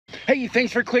Hey,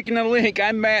 thanks for clicking the link.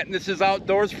 I'm Matt and this is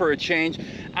Outdoors for a Change.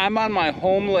 I'm on my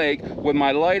home lake with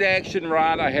my light action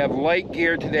rod. I have light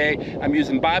gear today. I'm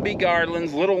using Bobby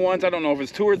Garland's little ones. I don't know if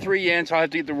it's 2 or 3 inch. I'll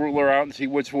have to get the ruler out and see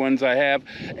which ones I have.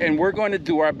 And we're going to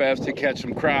do our best to catch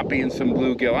some crappie and some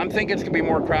bluegill. I'm thinking it's going to be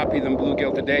more crappie than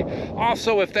bluegill today.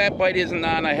 Also, if that bite isn't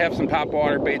on, I have some top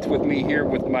water baits with me here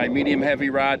with my medium heavy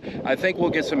rod. I think we'll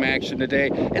get some action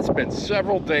today. It's been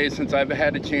several days since I've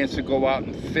had a chance to go out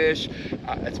and fish.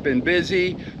 It's been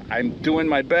busy. I'm doing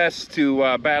my best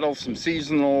to battle some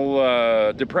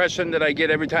seasonal depression that I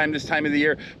get every time this time of the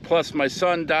year. Plus my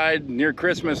son died near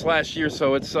Christmas last year,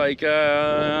 so it's like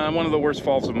one of the worst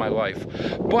falls of my life.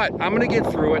 But I'm gonna get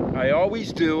through it. I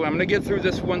always do. I'm gonna get through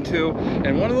this one too.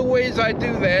 And one of the ways I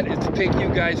do that is to take you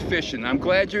guys fishing. I'm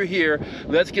glad you're here.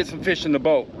 Let's get some fish in the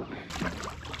boat.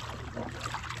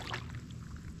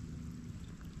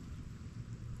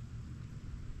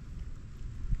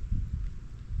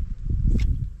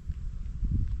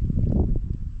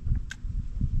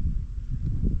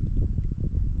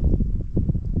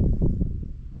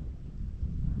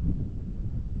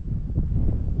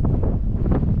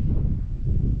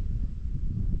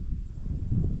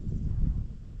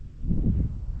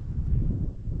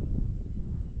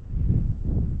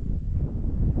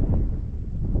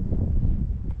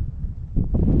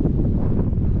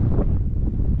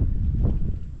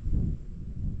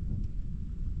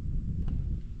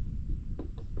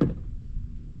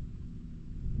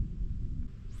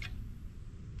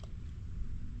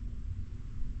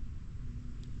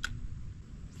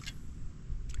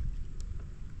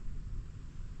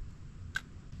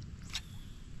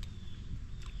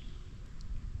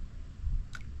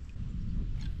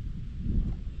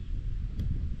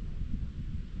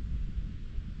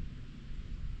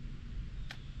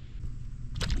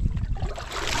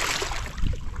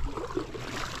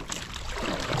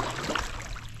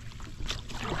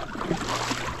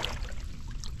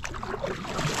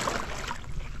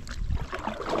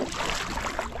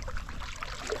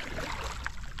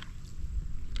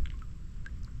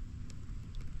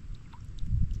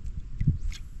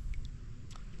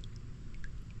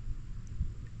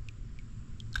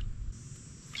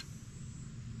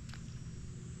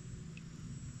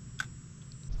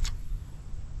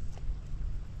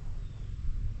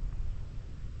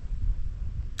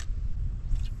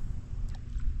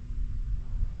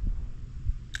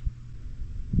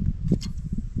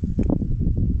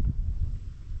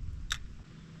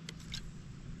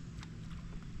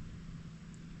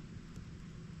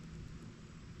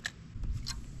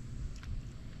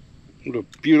 What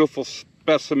a beautiful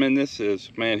specimen this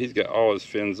is. Man, he's got all his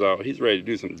fins out. He's ready to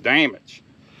do some damage.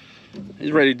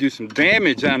 He's ready to do some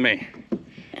damage on me.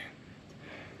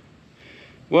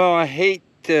 Well, I hate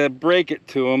to break it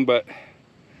to him, but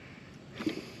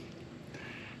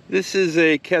this is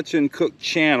a catch and cook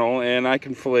channel and I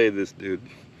can fillet this dude.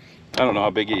 I don't know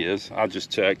how big he is. I'll just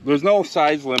check. There's no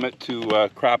size limit to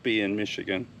crappie in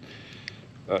Michigan.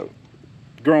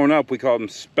 Growing up, we called them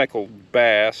speckled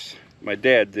bass. My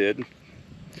dad did.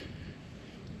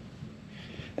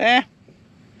 9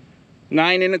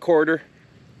 1/4.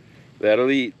 That'll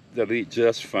eat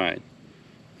just fine.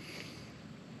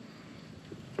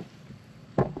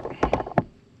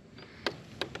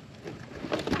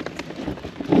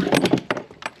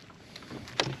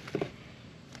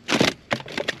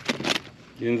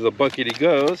 Into the bucket he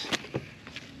goes.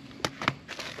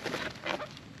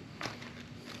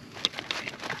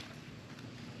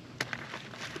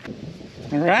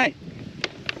 All right.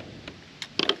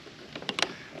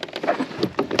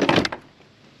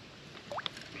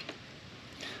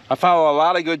 I follow a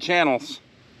lot of good channels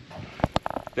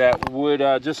that would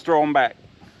just throw them back,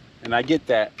 and I get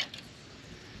that.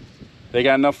 They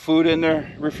got enough food in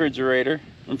their refrigerator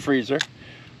and freezer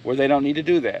where they don't need to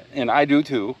do that, and I do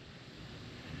too.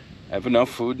 I have enough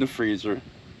food in the freezer.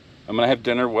 I'm gonna have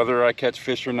dinner whether I catch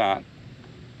fish or not.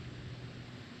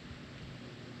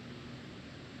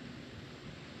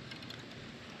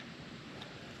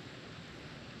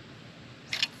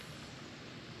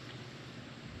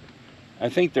 I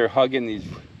think they're hugging these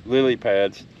lily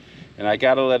pads, and I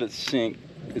gotta let it sink.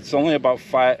 It's only about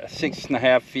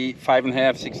 6.5 feet,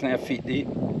 5.5, 6.5 feet deep.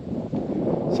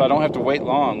 So I don't have to wait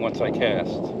long once I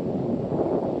cast.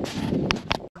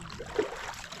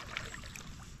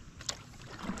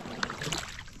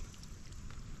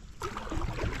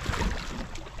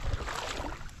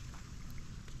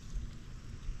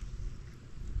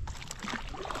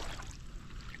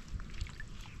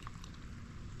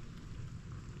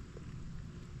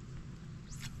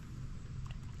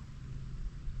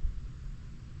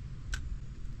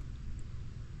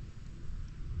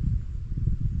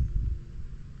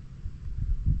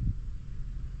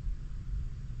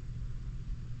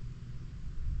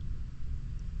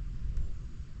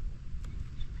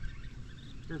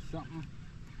 or something.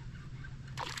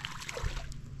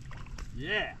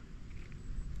 Yeah.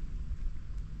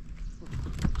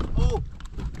 Oh,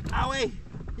 owie,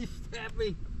 he stabbed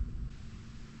me.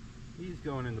 He's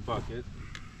going in the bucket.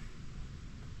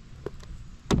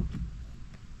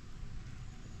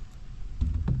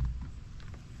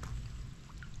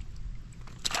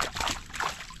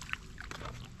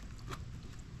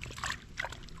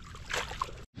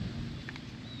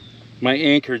 My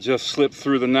anchor just slipped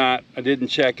through the knot. I didn't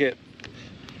check it.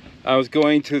 I was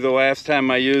going to the last time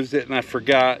I used it and I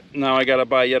forgot. Now I gotta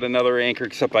buy yet another anchor,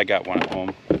 except I got one at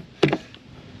home.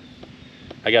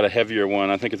 I got a heavier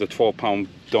one. I think it's a 12-pound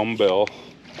dumbbell.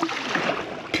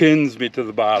 Pins me to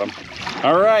the bottom.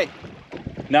 All right,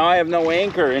 now I have no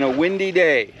anchor in a windy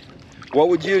day. What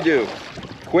would you do?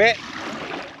 Quit?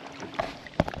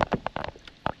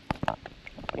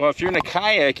 Well, if you're in a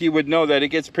kayak, you would know that it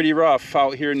gets pretty rough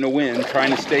out here in the wind trying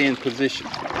to stay in position.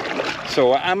 So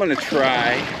what I'm gonna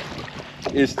try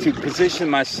is to position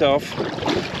myself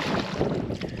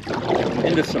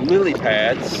into some lily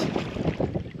pads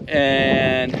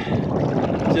and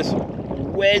just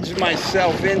wedge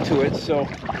myself into it so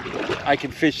I can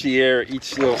fish the air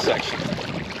each little section.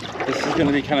 This is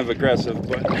gonna be kind of aggressive,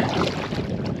 but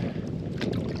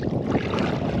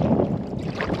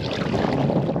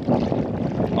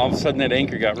all of a sudden that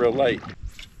anchor got real light.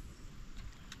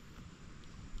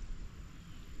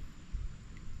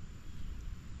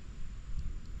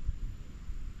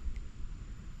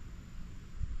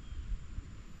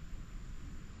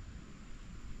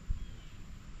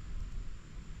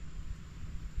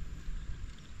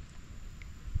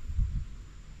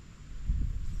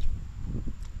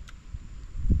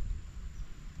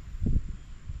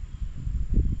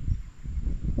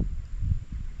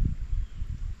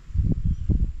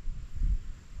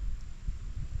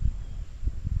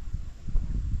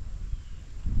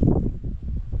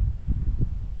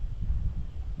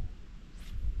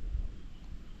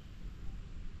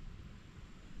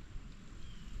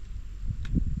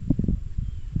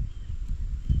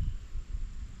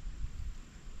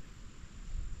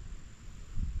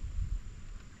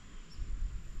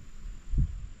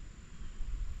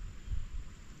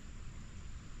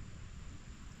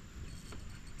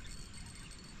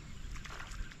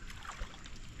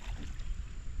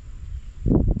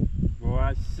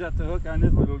 I set the hook on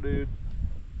this little dude.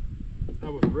 I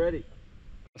was ready.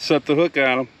 Set the hook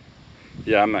on him.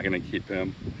 Yeah, I'm not gonna keep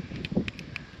him.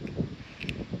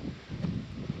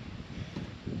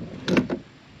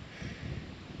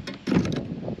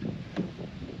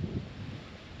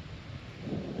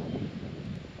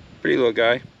 Pretty little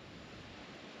guy.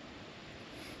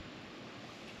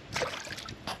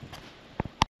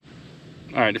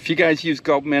 All right, if you guys use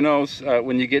Gulp minnows,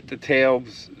 when you get the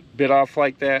tails bit off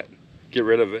like that, get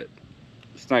rid of it.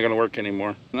 It's not gonna work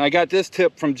anymore. And I got this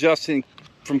tip from Justin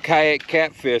from Kayak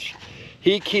Catfish.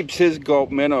 He keeps his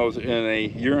Gulp minnows in a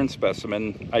urine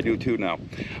specimen. I do too now,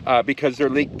 because they're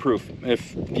leak proof.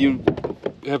 If you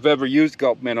have ever used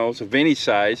Gulp minnows of any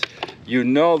size, you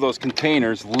know those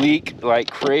containers leak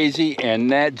like crazy,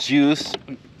 and that juice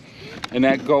and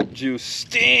that Gulp juice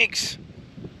stinks.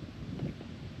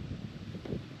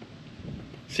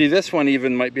 See, this one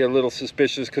even might be a little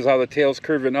suspicious because how the tail's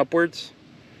curving upwards.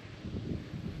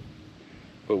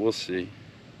 But we'll see.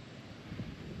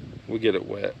 We'll get it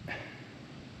wet.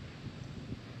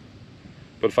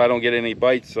 But if I don't get any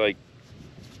bites, like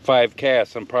 5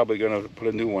 casts, I'm probably gonna put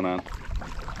a new one on.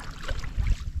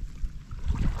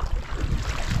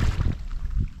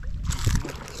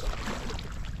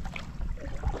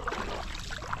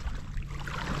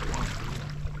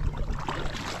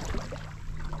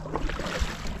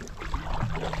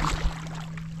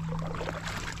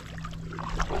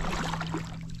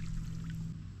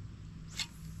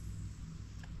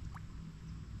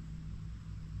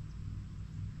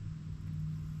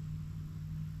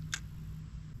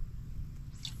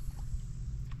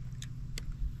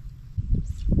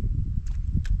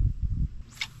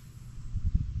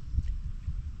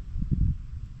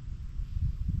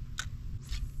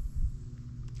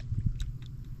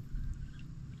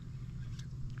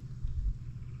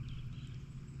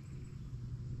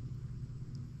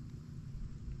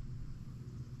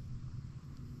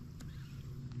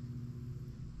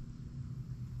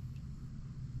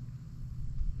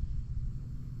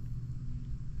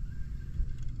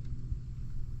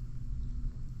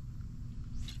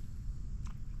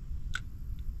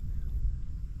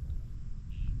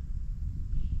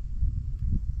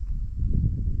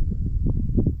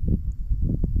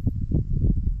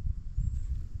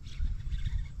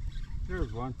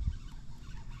 There's one.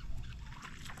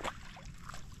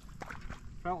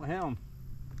 Felt him.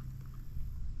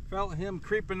 Felt him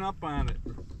creeping up on it.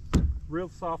 Real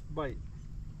soft bite.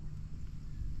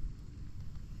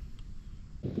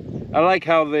 I like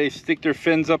how they stick their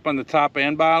fins up on the top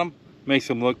and bottom. Makes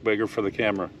them look bigger for the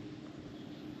camera.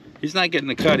 He's not getting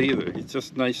the cut either. He's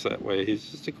just nice that way.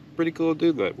 He's just a pretty cool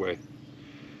dude that way.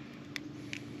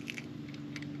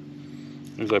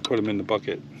 As I put him in the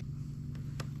bucket.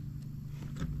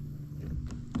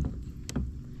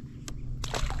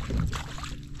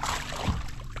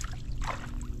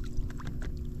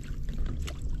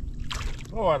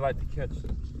 Oh, I'd like to catch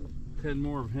 10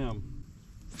 more of him.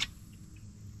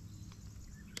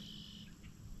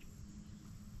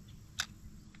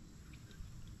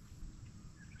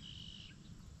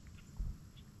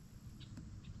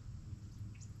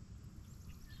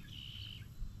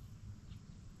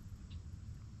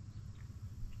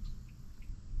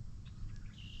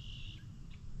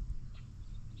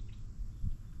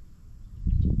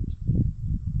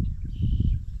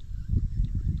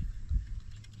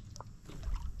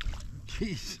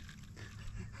 Jeez.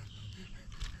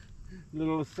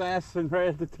 Little assassin right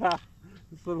at the top.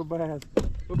 This little bass.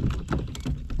 Oops.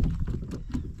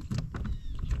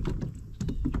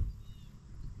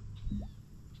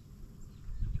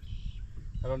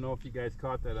 I don't know if you guys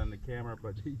caught that on the camera,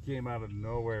 but he came out of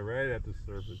nowhere right at the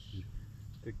surface and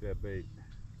took that bait.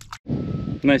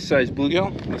 Nice size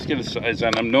bluegill. Let's get a size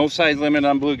on him. No size limit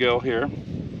on bluegill here,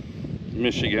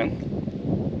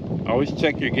 Michigan. Always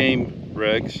check your game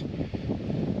regs.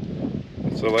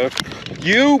 So left.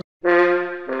 You!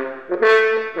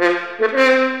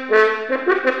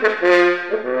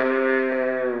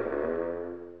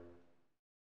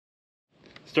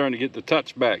 Starting to get the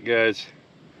touch back, guys.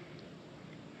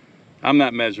 I'm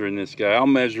not measuring this guy. I'll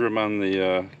measure him on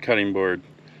the cutting board.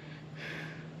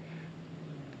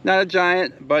 Not a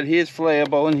giant, but he is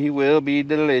flayable and he will be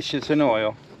delicious in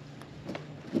oil.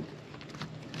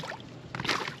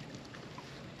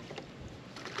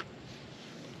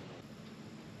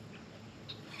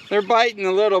 They're biting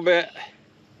a little bit.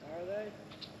 Are they?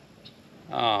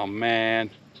 Oh man.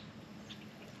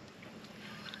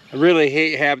 I really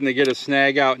hate having to get a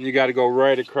snag out and you got to go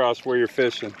right across where you're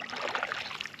fishing,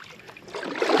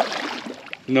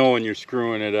 knowing you're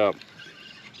screwing it up.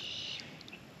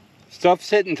 Stuff's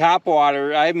hitting top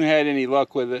water. I haven't had any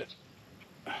luck with it.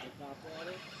 Top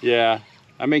water? Yeah,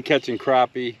 I've been catching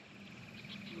crappie.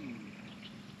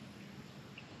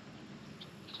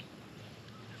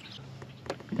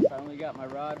 Finally got my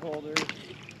rod holder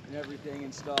and everything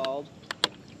installed.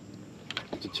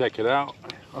 To check it out.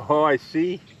 Oh, I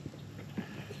see.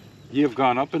 You have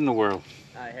gone up in the world.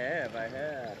 I have.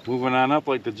 Moving on up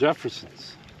like the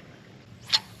Jeffersons.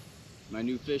 My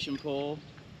new fishing pole.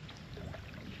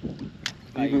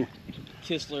 You even,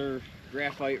 Kistler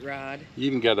graphite rod. you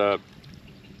even got a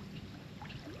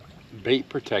bait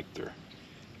protector.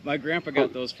 My grandpa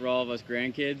got those for all of us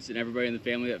grandkids and everybody in the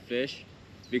family that fish,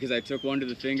 because I took one to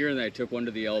the finger and I took one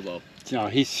to the elbow. You know,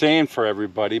 he's saying for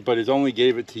everybody, but he only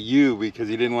gave it to you because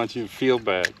he didn't want you to feel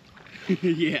bad.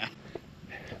 Yeah.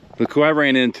 Look who I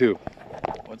ran into.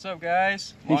 What's up,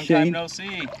 guys? Hey, Long Shane. time no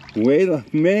see.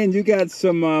 Wait, man, you got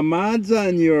some mods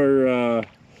on your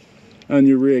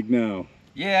rig now.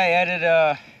 Yeah, I added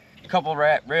a couple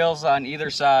rails on either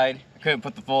side. I couldn't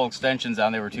put the full extensions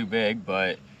on, they were too big,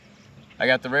 but I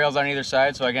got the rails on either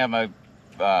side so I can have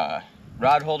my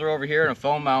rod holder over here and a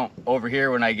phone mount over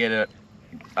here when I get it.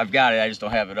 I've got it, I just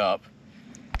don't have it up.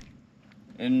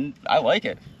 And I like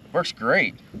it. Works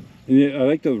great. And I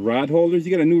like those rod holders.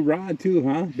 You got a new rod too,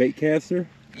 huh? Bait caster?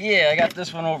 Yeah, I got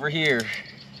this one over here.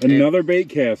 Another bait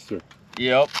caster.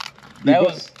 Yep.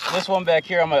 This one back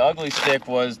here on my ugly stick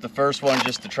was the first one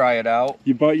just to try it out.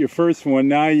 You bought your first one,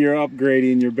 now you're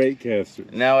upgrading your bait caster.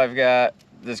 Now I've got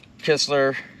this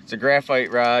Kistler. It's a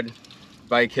graphite rod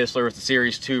by Kistler with the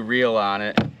Series 2 reel on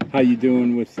it. How you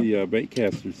doing with the bait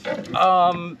casters?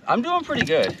 I'm doing pretty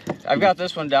good. I've got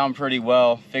this one down pretty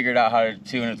well, figured out how to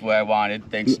tune it the way I wanted,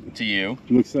 thanks to you.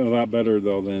 Looks a lot better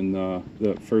though than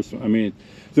the first one. I mean,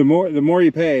 the more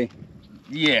you pay.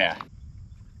 Yeah.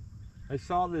 I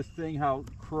saw this thing how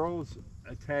crows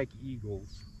attack eagles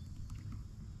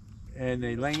and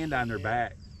they land on their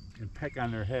back and peck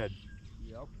on their head.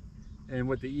 Yep. And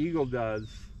what the eagle does,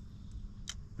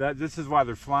 this is why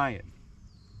they're flying.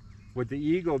 What the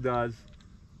eagle does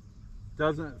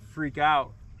doesn't freak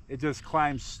out. It just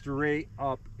climbs straight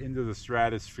up into the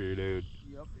stratosphere, dude.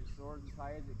 Yep, it soars as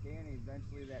high as it can, and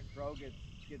eventually that crow gets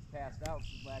passed out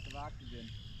from lack of oxygen.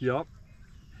 Yep.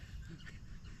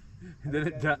 And then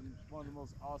it does. One of the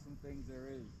most awesome things there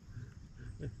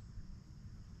is.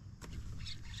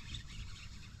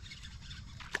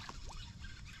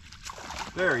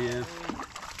 There he is.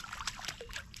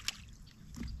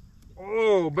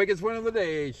 Oh, biggest one of the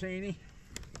day, Shaney.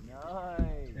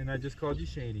 Nice. And I just called you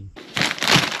Shaney.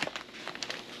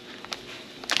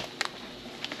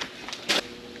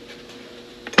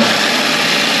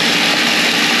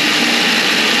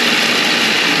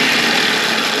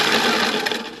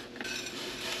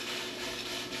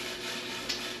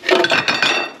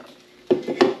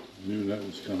 Knew that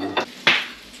was coming.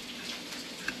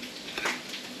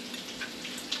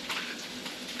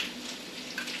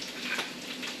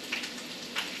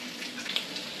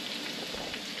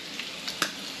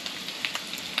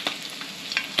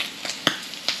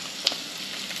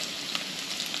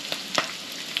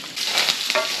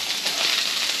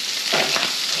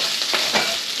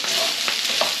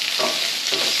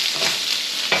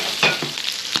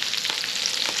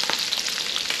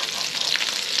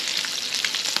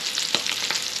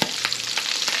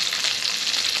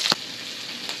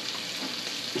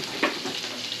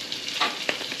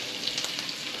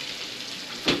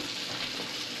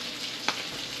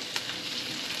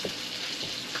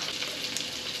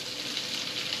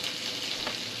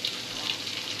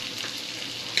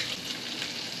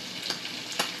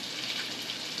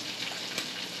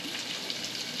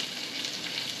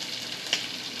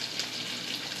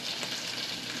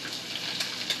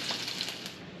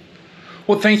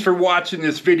 Well, thanks for watching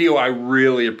this video. I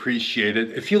really appreciate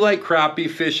it. If you like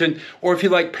crappie fishing, or if you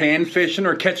like pan fishing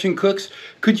or catching cooks,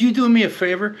 could you do me a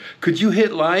favor? Could you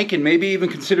hit like and maybe even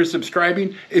consider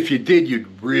subscribing? If you did,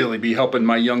 you'd really be helping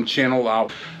my young channel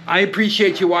out. I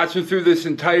appreciate you watching through this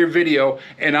entire video,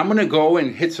 and I'm gonna go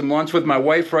and hit some lunch with my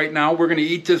wife right now. We're gonna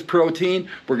eat this protein.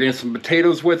 We're gonna get some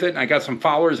potatoes with it, and I got some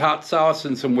Fowler's hot sauce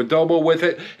and some adobo with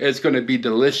it. It's gonna be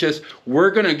delicious.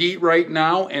 We're gonna eat right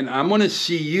now, and I'm gonna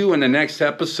see you in the next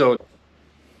episode.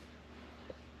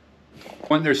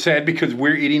 When they're sad because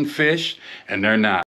we're eating fish and they're not.